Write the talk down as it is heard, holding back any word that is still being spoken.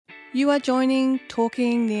You are joining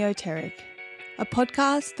Talking Neoteric, a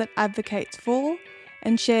podcast that advocates for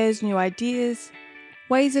and shares new ideas,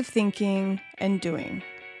 ways of thinking and doing,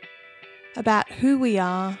 about who we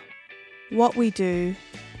are, what we do,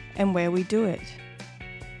 and where we do it.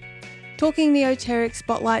 Talking Neoteric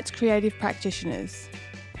spotlights creative practitioners,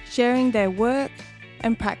 sharing their work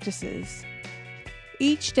and practices,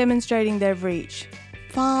 each demonstrating their reach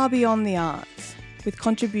far beyond the arts, with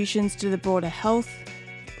contributions to the broader health,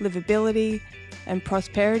 livability and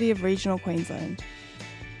prosperity of regional Queensland.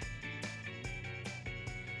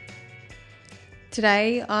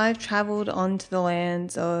 Today I've travelled onto the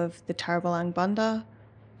lands of the Taribelang Bunda,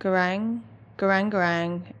 Gooreng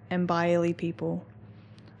Gooreng and Bailai people.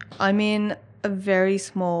 I'm in a very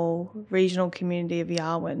small regional community of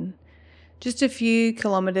Yarwun, just a few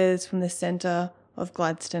kilometres from the centre of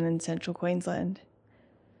Gladstone in central Queensland.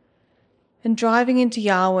 And driving into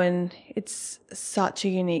Yarwun, it's such a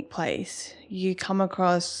unique place. You come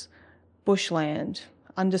across bushland,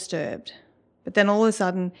 undisturbed, but then all of a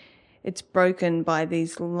sudden it's broken by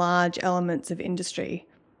these large elements of industry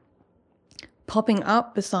popping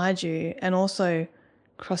up beside you and also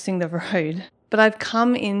crossing the road. But I've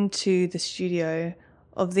come into the studio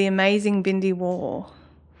of the amazing Bindi Waugh,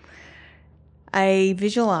 a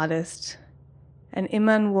visual artist, an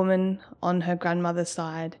Iman woman on her grandmother's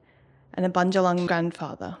side, and a Bundjalung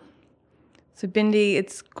grandfather. So Bindi,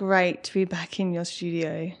 it's great to be back in your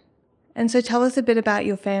studio. And so tell us a bit about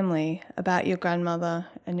your family, about your grandmother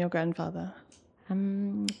and your grandfather.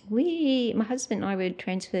 My husband and I were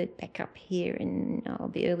transferred back up here in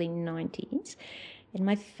the early 90s. And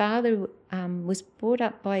my father was brought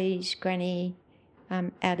up by his granny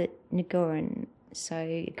out at Gooreng.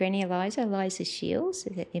 So Granny Eliza Shields,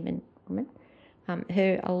 is an Iman woman.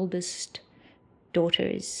 Her oldest daughter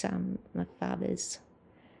is my father's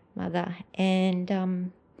mother,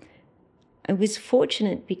 and I was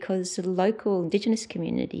fortunate because the local Indigenous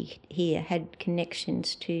community here had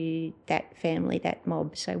connections to that family, that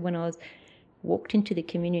mob. So when I walked into the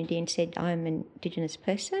community and said, I'm an Indigenous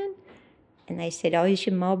person, and they said, oh, is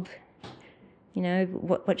your mob, you know,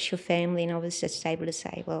 what's your family? And I was just able to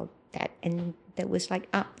say, well, that, and that was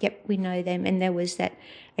like, yep, we know them. And there was that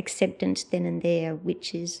acceptance then and there,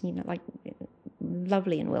 which is, you know, like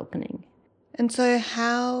lovely and welcoming. And so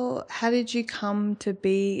how did you come to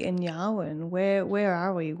be in Yarwun? Where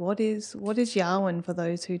are we? What is Yarwun for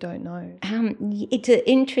those who don't know? It's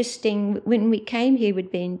interesting. When we came here,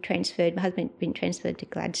 we'd been transferred. My husband had been transferred to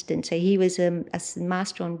Gladstone, so he was a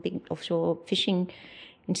master on big offshore fishing,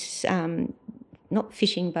 not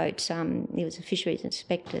fishing boats. He was a fisheries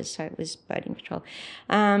inspector, so it was boating patrol.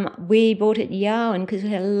 We bought at Yarwun because we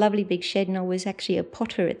had a lovely big shed, and I was actually a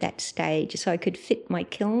potter at that stage, so I could fit my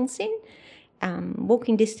kilns in.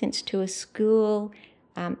 Walking distance to a school,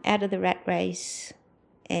 out of the rat race,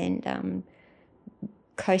 and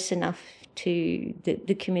close enough to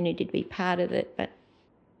the community to be part of it. But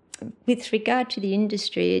with regard to the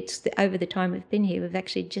industry, over the time we've been here, we've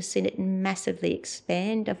actually just seen it massively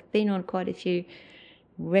expand. I've been on quite a few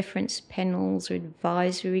reference panels or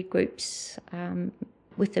advisory groups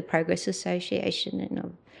with the Progress Association, and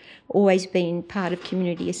I've always been part of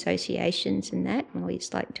community associations and that. I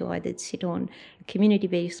always like to either sit on a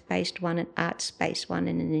community-based one, an arts-based one,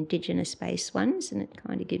 and an Indigenous-based ones, and it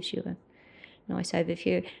kind of gives you a nice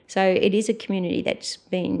overview. So it is a community that's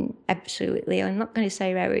been absolutely, I'm not going to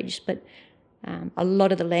say ravaged, but a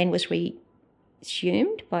lot of the land was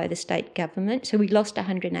resumed by the state government. So we lost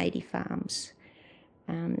 180 farms.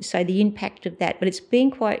 So the impact of that, but it's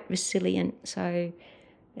been quite resilient. So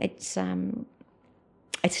it's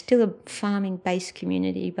still a farming-based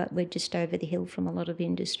community, but we're just over the hill from a lot of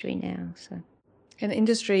industry now. So, and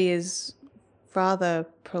industry is rather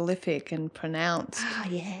prolific and pronounced. Ah,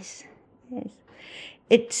 yes.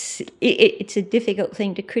 It's a difficult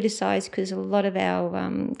thing to criticise because a lot of our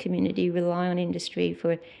community rely on industry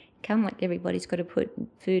for income. Like everybody's got to put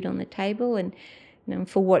food on the table, and you know,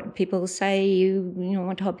 for what people say, you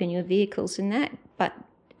want to hop in your vehicles and that, but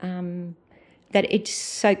that it's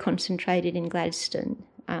so concentrated in Gladstone.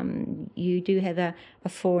 You do have a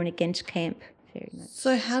for and against camp very much.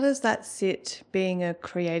 So how does that sit being a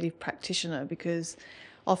creative practitioner? Because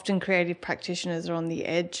often creative practitioners are on the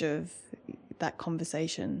edge of that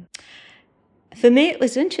conversation. For me, it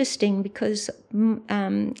was interesting because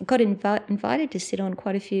I got invited to sit on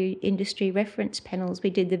quite a few industry reference panels.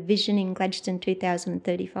 We did the Visioning Gladstone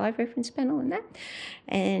 2035 reference panel and that.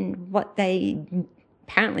 And what they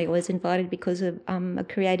apparently I was invited because of a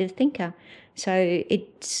creative thinker. So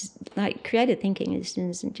it's like creative thinking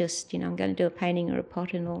isn't just, I'm going to do a painting or a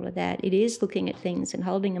pot and all of that. It is looking at things and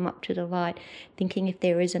holding them up to the light, thinking if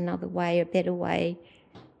there is another way, a better way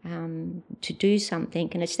to do something.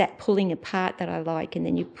 And it's that pulling apart that I like. And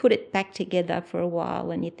then you put it back together for a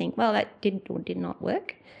while and you think, well, that did or did not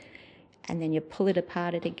work. And then you pull it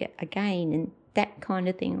apart again. And that kind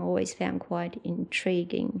of thing I always found quite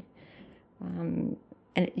intriguing.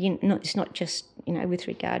 And it's not just, with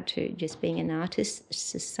regard to just being an artist.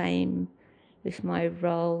 It's the same with my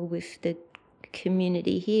role with the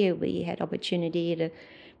community here. We had opportunity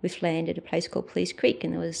with land at a place called Police Creek,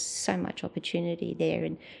 and there was so much opportunity there.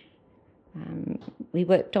 And we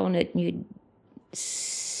worked on it, and you'd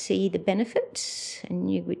see the benefits,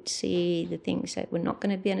 and you would see the things that were not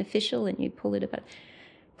going to be beneficial, and you pull it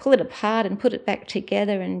apart and put it back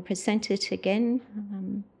together and present it again.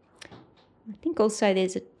 I think also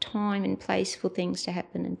there's a time and place for things to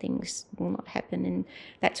happen and things will not happen, and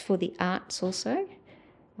that's for the arts also,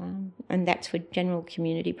 and that's for general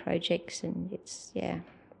community projects, and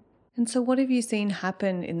And so what have you seen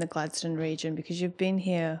happen in the Gladstone region? Because you've been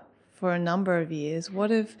here for a number of years. What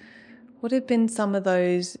have been some of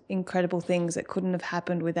those incredible things that couldn't have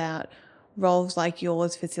happened without roles like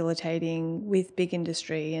yours facilitating with big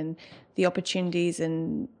industry and the opportunities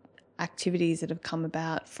and activities that have come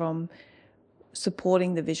about from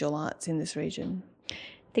supporting the visual arts in this region? I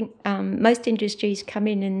think most industries come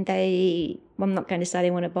in and I'm not going to say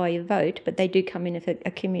they want to buy your vote, but they do come in with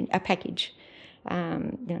a package.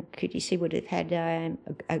 QTC would have had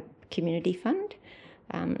a community fund.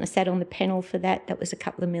 I sat on the panel for that. That was a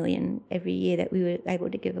couple of million every year that we were able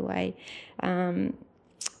to give away.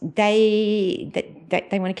 They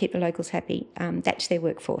want to keep the locals happy. That's their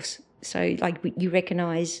workforce. So you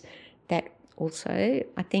recognise that. Also,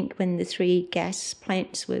 I think when the 3 gas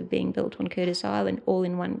plants were being built on Curtis Island all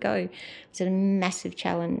in one go, it was a massive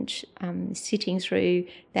challenge, sitting through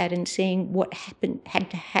that and seeing what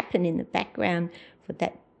had to happen in the background for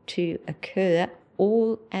that to occur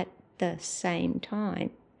all at the same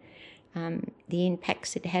time. The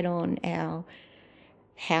impacts it had on our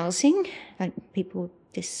housing, like people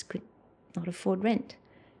just could not afford rent.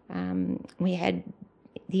 We had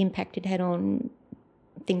the impact it had on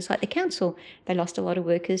things like the council. They lost a lot of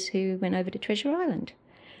workers who went over to Treasure Island.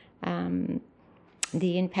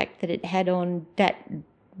 The impact that it had on that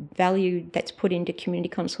value that's put into community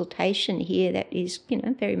consultation here that is,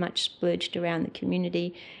 very much splurged around the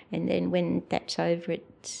community, and then when that's over,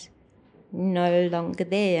 it's no longer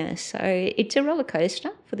there. So it's a roller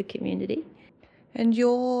coaster for the community. And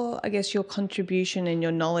your contribution and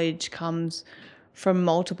your knowledge comes from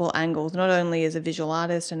multiple angles, not only as a visual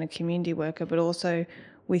artist and a community worker, but also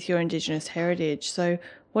with your Indigenous heritage. So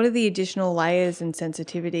what are the additional layers and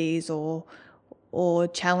sensitivities or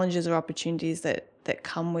challenges or opportunities that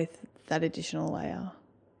come with that additional layer?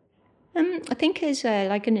 I think as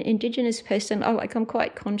an Indigenous person, I'm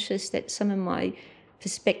quite conscious that some of my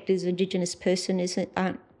perspectives as Indigenous person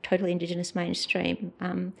aren't totally Indigenous mainstream.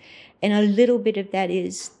 And a little bit of that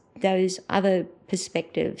is those other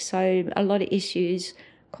perspectives. So a lot of issues,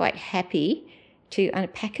 quite happy to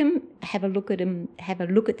unpack them, have a look at them, have a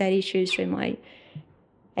look at that issue through my,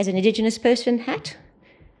 as an Indigenous person, hat,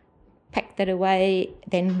 pack that away,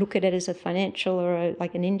 then look at it as a financial or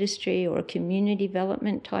like an industry or a community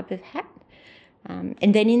development type of hat.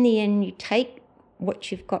 And then in the end, you take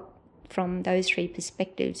what you've got from those 3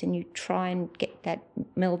 perspectives and you try and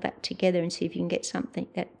meld that together and see if you can get something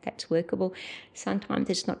that's workable. Sometimes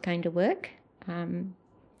it's not going to work.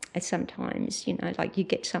 And sometimes, you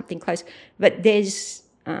get something close. But there's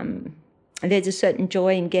a certain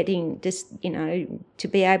joy in getting just, to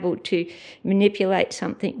be able to manipulate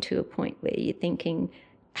something to a point where you're thinking,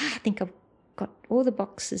 I think I've got all the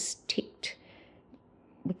boxes ticked.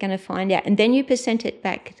 We're going to find out. And then you present it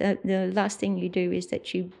back. The last thing you do is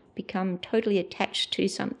that you become totally attached to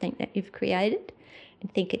something that you've created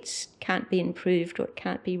and think it can't be improved or it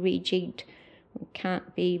can't be rejigged or it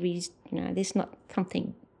can't be, there's not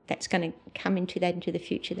something that's going to come into the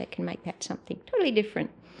future that can make that something totally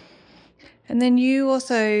different. And then you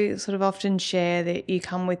also sort of often share that you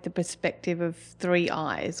come with the perspective of 3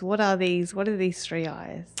 eyes. What are these 3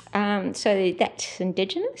 eyes? So that's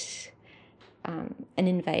Indigenous, an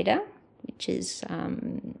invader, which is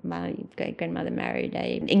my great-grandmother married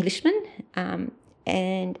an Englishman, and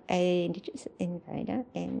an Indigenous invader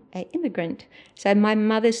and an immigrant. So my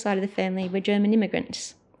mother's side of the family were German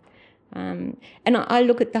immigrants. And I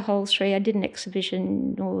look at the whole 3. I did an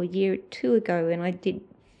exhibition a year or 2 ago, and I did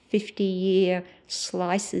 50-year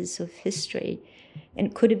slices of history. And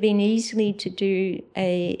it could have been easily to do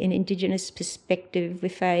an Indigenous perspective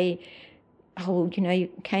with you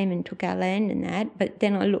came and took our land and that. But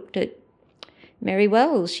then I looked at Mary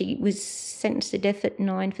Wells. She was sentenced to death at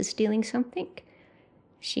 9 for stealing something.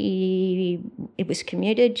 It was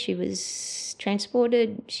commuted. She was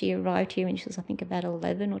transported. She arrived here when she was, I think, about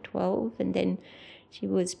 11 or 12, and then she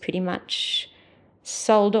was pretty much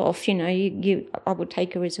sold off. I would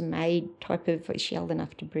take her as a maid type of, she old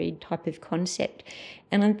enough to breed type of concept.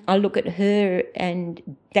 And I look at her,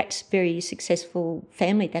 and that's very successful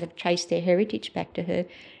family that have traced their heritage back to her.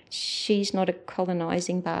 She's not a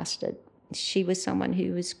colonising bastard. She was someone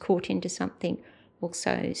who was caught into something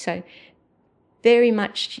also. So very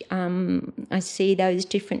much I see those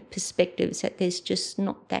different perspectives, that there's just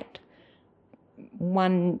not that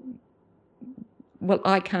one, well,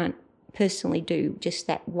 I can't personally do just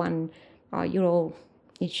that one, you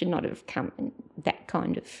should not have come, that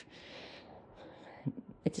kind of,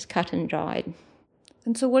 it's cut and dried.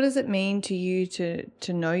 And so what does it mean to you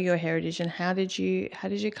to know your heritage, and how did you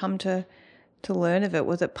come to learn of it?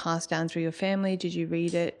 Was it passed down through your family? Did you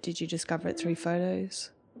read it? Did you discover it through photos?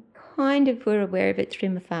 Kind of were aware of it through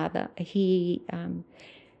my father. He, and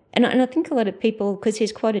I think a lot of people, because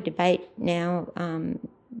there's quite a debate now,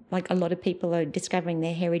 like a lot of people are discovering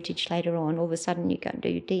their heritage later on. All of a sudden you go and do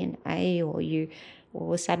your DNA, or all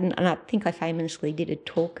of a sudden, and I think I famously did a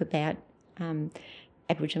talk about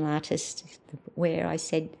Aboriginal artists where I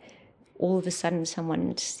said all of a sudden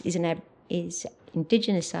someone is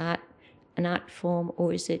Indigenous art an art form,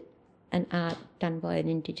 or is it an art done by an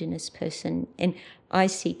Indigenous person? And I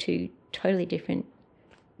see two totally different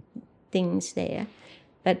things there.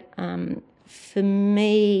 But for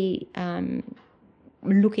me,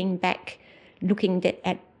 looking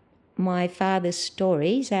at my father's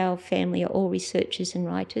stories, our family are all researchers and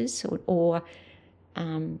writers, or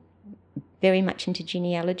very much into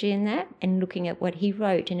genealogy and that, and looking at what he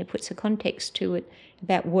wrote, and it puts a context to it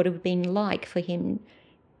about what it would have been like for him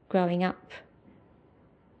growing up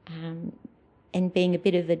and being a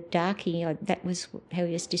bit of a darkie. That was how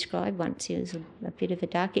he was described once. He was a bit of a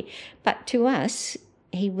darkie. But to us,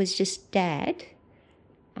 he was just Dad.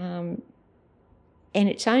 And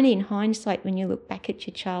it's only in hindsight, when you look back at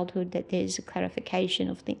your childhood, that there's a clarification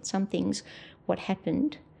of some things, what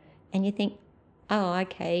happened. And you think, oh,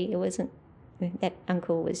 okay, it wasn't that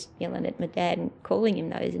uncle was yelling at my dad and calling him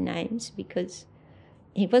those names, because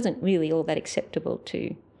he wasn't really all that acceptable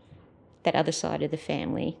to that other side of the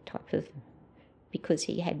family type of, because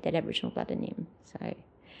he had that Aboriginal blood in him.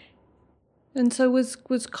 So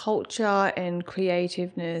was culture and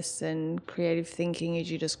creativeness and creative thinking,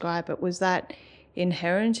 as you describe it, was that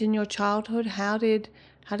inherent in your childhood? How did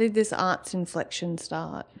this arts inflection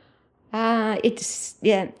start? I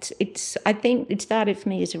think it started for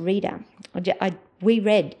me as a reader. We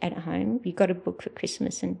read at home. You got a book for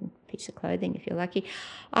Christmas and a piece of clothing if you're lucky.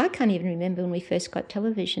 I can't even remember when we first got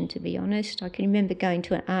television, to be honest. I can remember going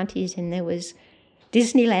to an auntie's and there was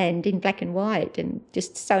Disneyland in black and white, and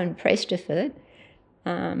just so impressed with it.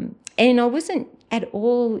 And I wasn't at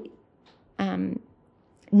all, didn't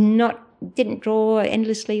draw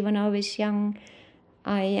endlessly when I was young.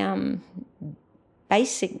 I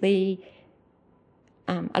basically,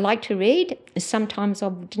 I like to read. Sometimes I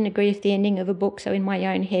didn't agree with the ending of a book, so in my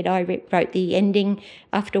own head I wrote the ending.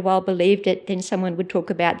 After a while believed it, then someone would talk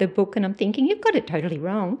about the book and I'm thinking, you've got it totally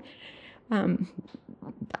wrong.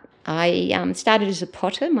 I started as a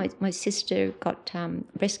potter. My sister got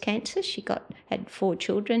breast cancer. She had 4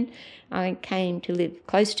 children. I came to live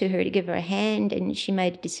close to her to give her a hand, and she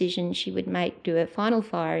made a decision she would do a final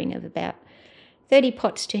firing of about 30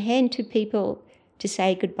 pots to hand to people to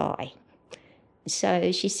say goodbye.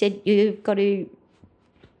 So she said, you've got to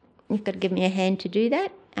give me a hand to do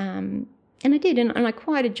that. And I did, and I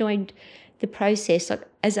quite enjoyed the process. Like,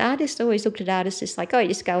 as artists, I always looked at artists as like, oh, you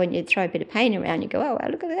just go and you throw a bit of paint around, you go, oh, wow,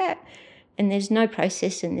 look at that. And there's no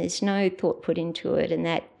process and there's no thought put into it,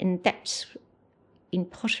 and that's in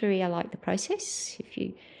pottery. I like the process. If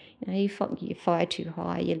you fire too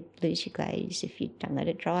high, you lose your glaze. If you don't let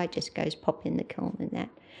it dry, it just goes pop in the kiln and that.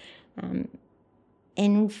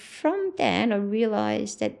 And from that, I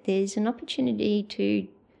realised that there's an opportunity to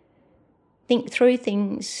think through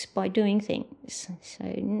things by doing things. So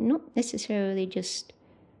not necessarily just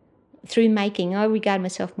through making. I regard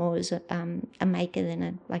myself more as a maker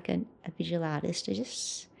than a visual artist.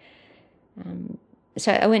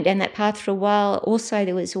 So I went down that path for a while. Also,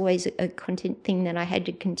 there was always a content thing that I had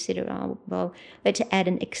to consider. Oh, well, let's add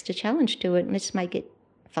an extra challenge to it and let's make it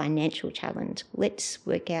financial challenge. Let's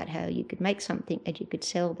work out how you could make something that you could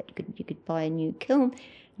sell, that you could buy a new kiln.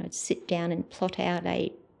 I'd sit down and plot out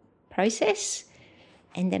a process,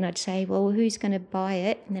 and then I'd say, well, who's going to buy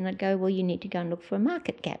it? And then I'd go, well, you need to go and look for a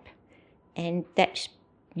market gap. And that's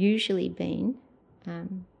usually been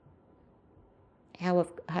how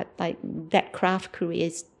that craft career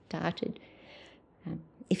started.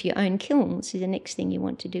 If you own kilns, the next thing you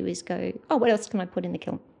want to do is go, oh, what else can I put in the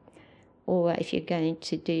kiln? Or if you're going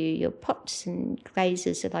to do your pots and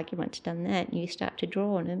glazes, like you once done that, and you start to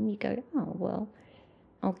draw on them, you go, oh, well,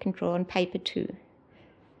 I can draw on paper too.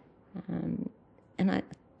 And I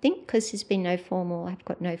think because I've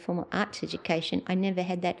got no formal arts education, I never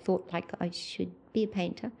had that thought like I should be a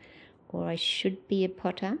painter or I should be a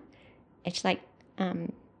potter. It's like I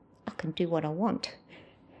can do what I want.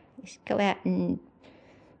 Just go out and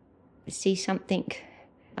see something.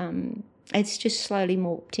 It's just slowly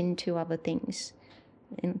morphed into other things.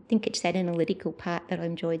 And I think it's that analytical part that I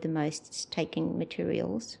enjoyed the most. It's taking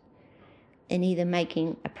materials and either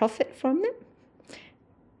making a profit from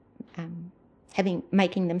them,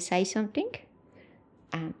 making them say something,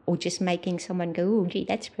 or just making someone go, oh, gee,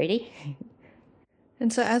 that's pretty.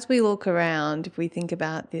 And so as we look around, if we think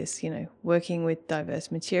about this, working with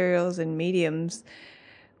diverse materials and mediums,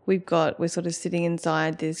 we're sort of sitting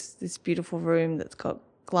inside this beautiful room that's got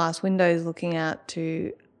glass windows looking out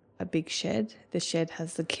to a big shed. The shed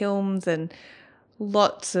has the kilns and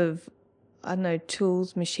lots of,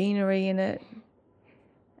 tools, machinery in it.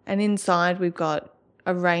 And inside we've got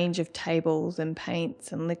a range of tables and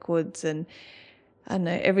paints and liquids and,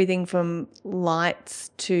 everything from lights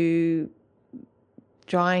to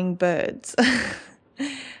drying birds.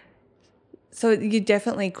 So you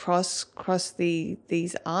definitely cross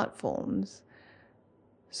these art forms.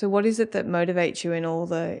 So what is it that motivates you in all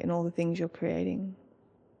the things you're creating?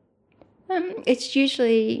 It's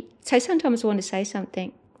usually, so sometimes I want to say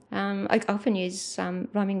something. I often use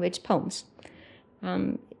rhyming words, poems,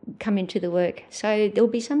 come into the work. So there'll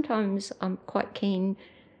be sometimes I'm quite keen,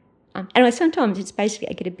 and sometimes it's basically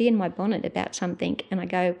I get a bee in my bonnet about something and I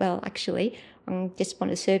go, well, actually, I just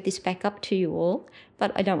want to serve this back up to you all,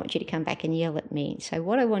 but I don't want you to come back and yell at me. So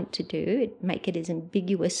what I want to do, make it as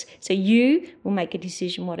ambiguous, so you will make a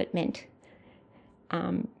decision what it meant.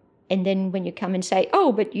 And then when you come and say,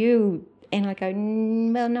 oh, but you, and I go,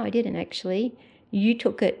 well, no, I didn't actually. You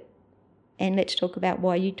took it, and let's talk about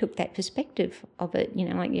why you took that perspective of it.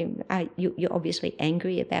 You're obviously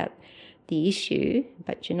angry about the issue,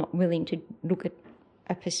 but you're not willing to look at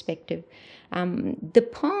a perspective. The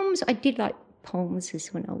poems, I did like poems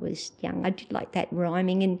as when I was young. I did like that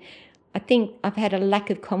rhyming, and I think I've had a lack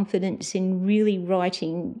of confidence in really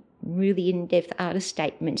writing really in-depth artist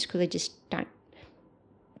statements because I just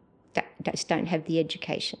don't have the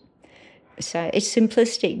education. So it's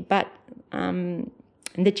simplistic, but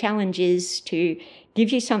the challenge is to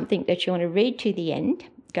give you something that you want to read to the end,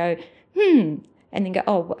 go, and then go,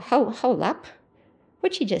 oh, hold up.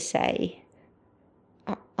 What'd you just say?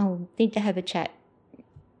 I'll need to have a chat.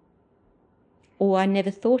 Or I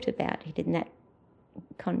never thought about it in that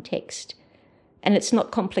context. And it's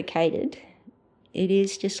not complicated. It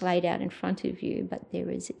is just laid out in front of you, but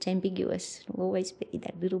it's ambiguous. It'll always be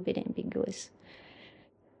that little bit ambiguous.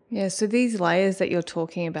 Yeah, so these layers that you're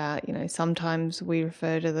talking about, sometimes we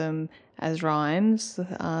refer to them as rhymes,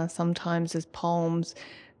 sometimes as poems.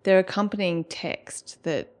 They're accompanying text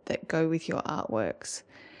that go with your artworks.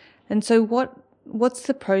 And so what's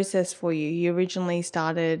the process for you? You originally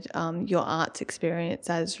started your arts experience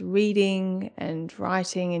as reading and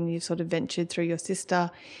writing, and you sort of ventured through your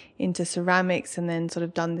sister into ceramics and then sort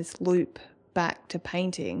of done this loop back to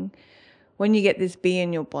painting. When you get this bee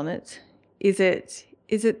in your bonnet, is it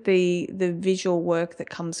the visual work that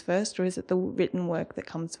comes first, or is it the written work that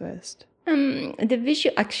comes first? The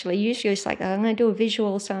visual, actually, usually it's like, I'm going to do a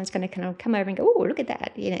visual, someone's going to kind of come over and go, oh, look at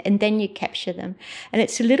that, and then you capture them. And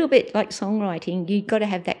it's a little bit like songwriting. You've got to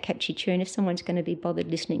have that catchy tune if someone's going to be bothered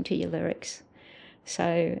listening to your lyrics.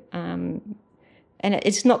 So, and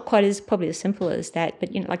it's not quite as probably as simple as that,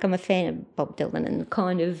 but, like I'm a fan of Bob Dylan and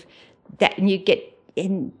kind of that, and you get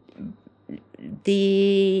in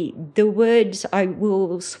the words, I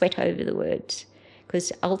will sweat over the words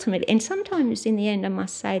because ultimately, and sometimes in the end, I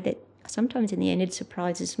must say that sometimes in the end it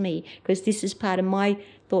surprises me because this is part of my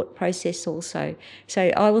thought process also.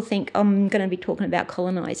 So I will think I'm going to be talking about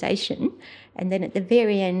colonisation, and then at the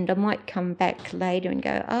very end I might come back later and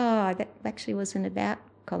go, that actually wasn't about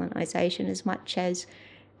colonisation as much as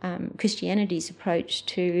Christianity's approach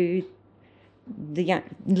to the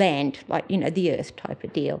land, like, the earth type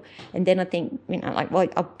of deal. And then I think, I'm going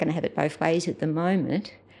to have it both ways at the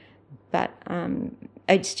moment, but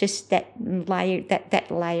it's just that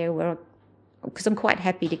layer where because I'm quite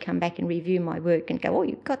happy to come back and review my work and go, oh,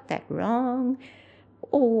 you got that wrong.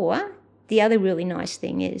 Or the other really nice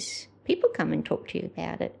thing is people come and talk to you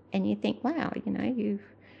about it, and you think, wow,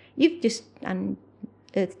 you've just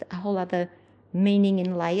unearthed a whole other meaning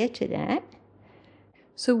and layer to that.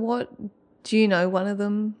 So what, do you know one of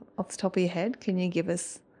them off the top of your head? Can you give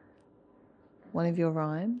us one of your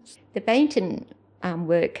rhymes? The Bainton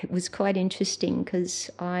work was quite interesting because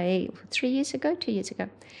 2 years ago,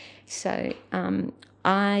 so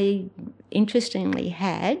I interestingly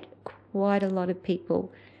had quite a lot of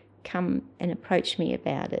people come and approach me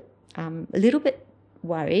about it. A little bit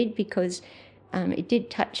worried because it did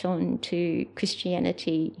touch on to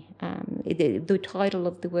Christianity. The title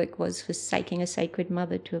of the work was Forsaking a Sacred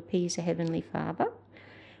Mother to Appease a Heavenly Father.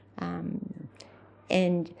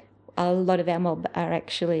 And a lot of our mob are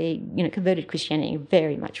actually, converted to Christianity,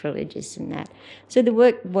 very much religious in that. So the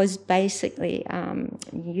work was basically,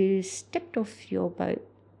 you stepped off your boat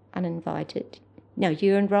uninvited. No,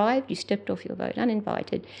 you arrived, you stepped off your boat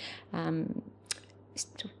uninvited.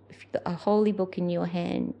 A holy book in your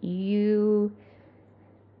hand. You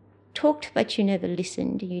talked, but you never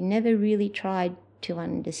listened. You never really tried to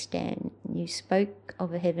understand. You spoke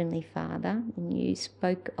of a Heavenly Father, and you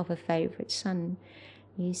spoke of a favourite son.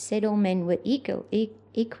 You said all men were equal,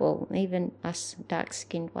 even us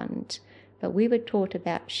dark-skinned ones. But we were taught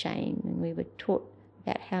about shame, and we were taught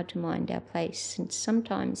about how to mind our place. And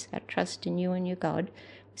sometimes our trust in you and your God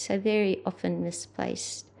was so very often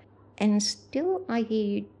misplaced. And still I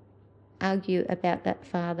hear you argue about that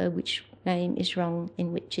Father, which name is wrong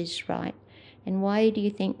and which is right. And why do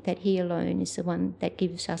you think that He alone is the one that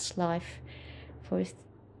gives us life? For if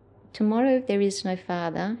tomorrow there is no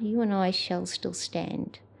Father, you and I shall still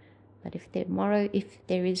stand. But if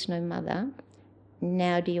there is no Mother,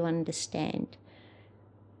 now do you understand?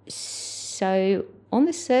 So on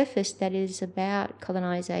the surface, that is about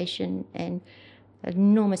colonisation, and an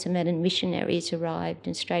enormous amount of missionaries arrived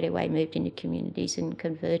and straight away moved into communities and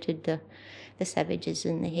converted the savages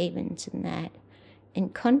and the heathens and that. In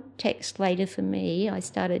context later for me, I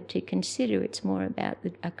started to consider it's more about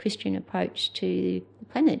a Christian approach to the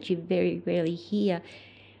planet. You very rarely hear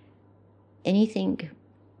anything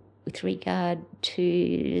with regard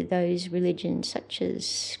to those religions such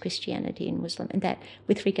as Christianity and Muslim, and that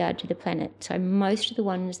with regard to the planet. So most of the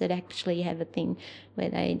ones that actually have a thing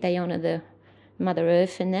where they honour the Mother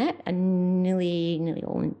Earth and that are nearly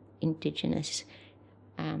all Indigenous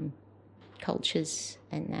cultures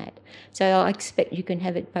and that. So I expect you can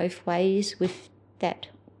have it both ways with that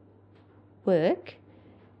work.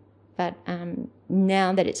 But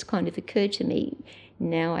now that it's kind of occurred to me,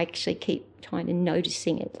 now I actually keep kind of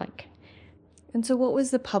noticing it. And so what was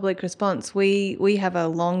the public response? We have a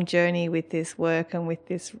long journey with this work and with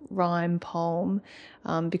this rhyme poem,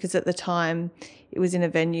 because at the time it was in a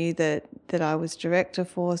venue that I was director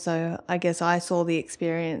for, so I guess I saw the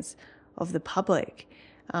experience of the public.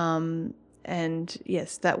 And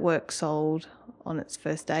yes, that work sold on its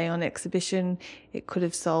first day on exhibition. It could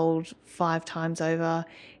have sold 5 times over.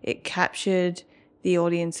 It captured the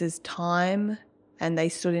audience's time, and they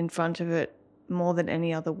stood in front of it more than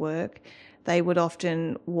any other work. They would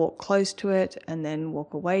often walk close to it and then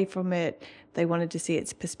walk away from it. They wanted to see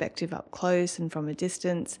its perspective up close and from a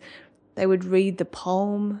distance. They would read the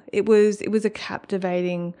poem. It was a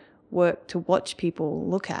captivating work to watch people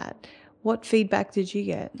look at. What feedback did you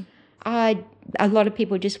get? A lot of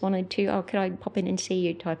people just wanted to, could I pop in and see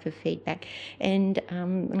you type of feedback. And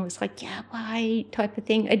I was like, yeah, why type of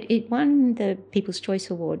thing. It won the People's Choice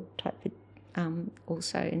Award type of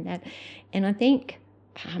also in that. And I think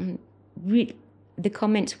the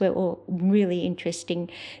comments were all really interesting.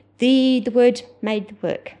 The words made the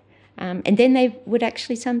work. And then they would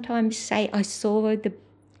actually sometimes say, I saw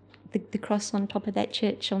the cross on top of that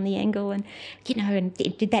church on the angle, and and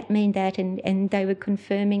did that mean that? And they were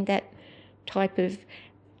confirming that type of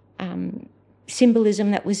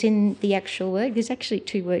symbolism that was in the actual work. There's actually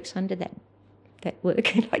 2 works under that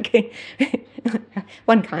work.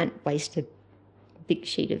 One can't waste a big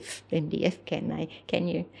sheet of MDF, can they? Can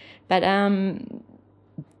you? But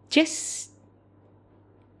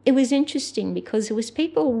it was interesting because there was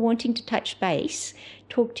people wanting to touch base,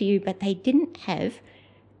 talk to you, but they didn't have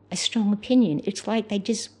a strong opinion. It's like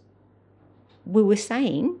we were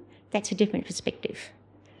saying that's a different perspective.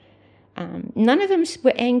 None of them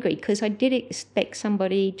were angry, because I did expect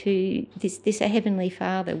somebody to, this a Heavenly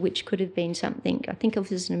Father, which could have been something, I think if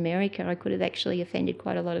it was in America, I could have actually offended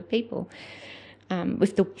quite a lot of people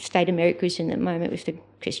with the state America is in that moment with the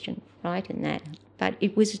Christian, right, and that. But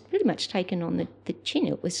it was pretty much taken on the chin.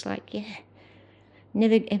 It was like, yeah,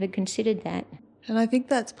 never ever considered that. And I think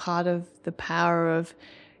that's part of the power of,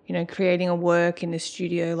 creating a work in a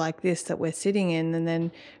studio like this that we're sitting in and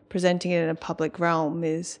then presenting it in a public realm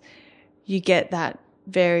is you get that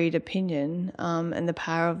varied opinion, and the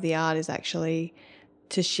power of the art is actually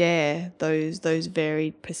to share those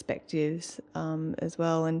varied perspectives as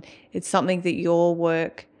well. And it's something that your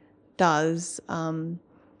work does, in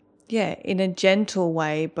a gentle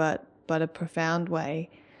way, but a profound way.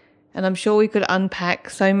 And I'm sure we could unpack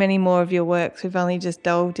so many more of your works. We've only just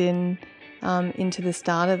delved into the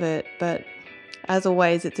start of it. But as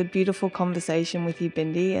always, it's a beautiful conversation with you,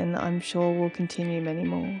 Bindi, and I'm sure we'll continue many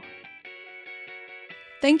more.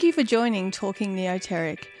 Thank you for joining Talking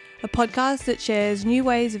Neoteric, a podcast that shares new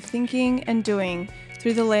ways of thinking and doing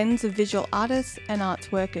through the lens of visual artists and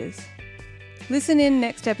arts workers. Listen in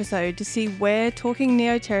next episode to see where Talking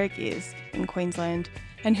Neoteric is in Queensland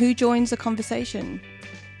and who joins the conversation.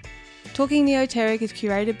 Talking Neoteric is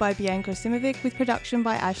curated by Bianca Acimovic with production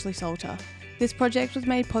by Ashley Salter. This project was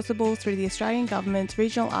made possible through the Australian Government's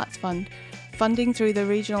Regional Arts Fund, funding through the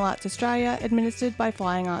Regional Arts Australia, administered by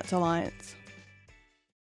Flying Arts Alliance.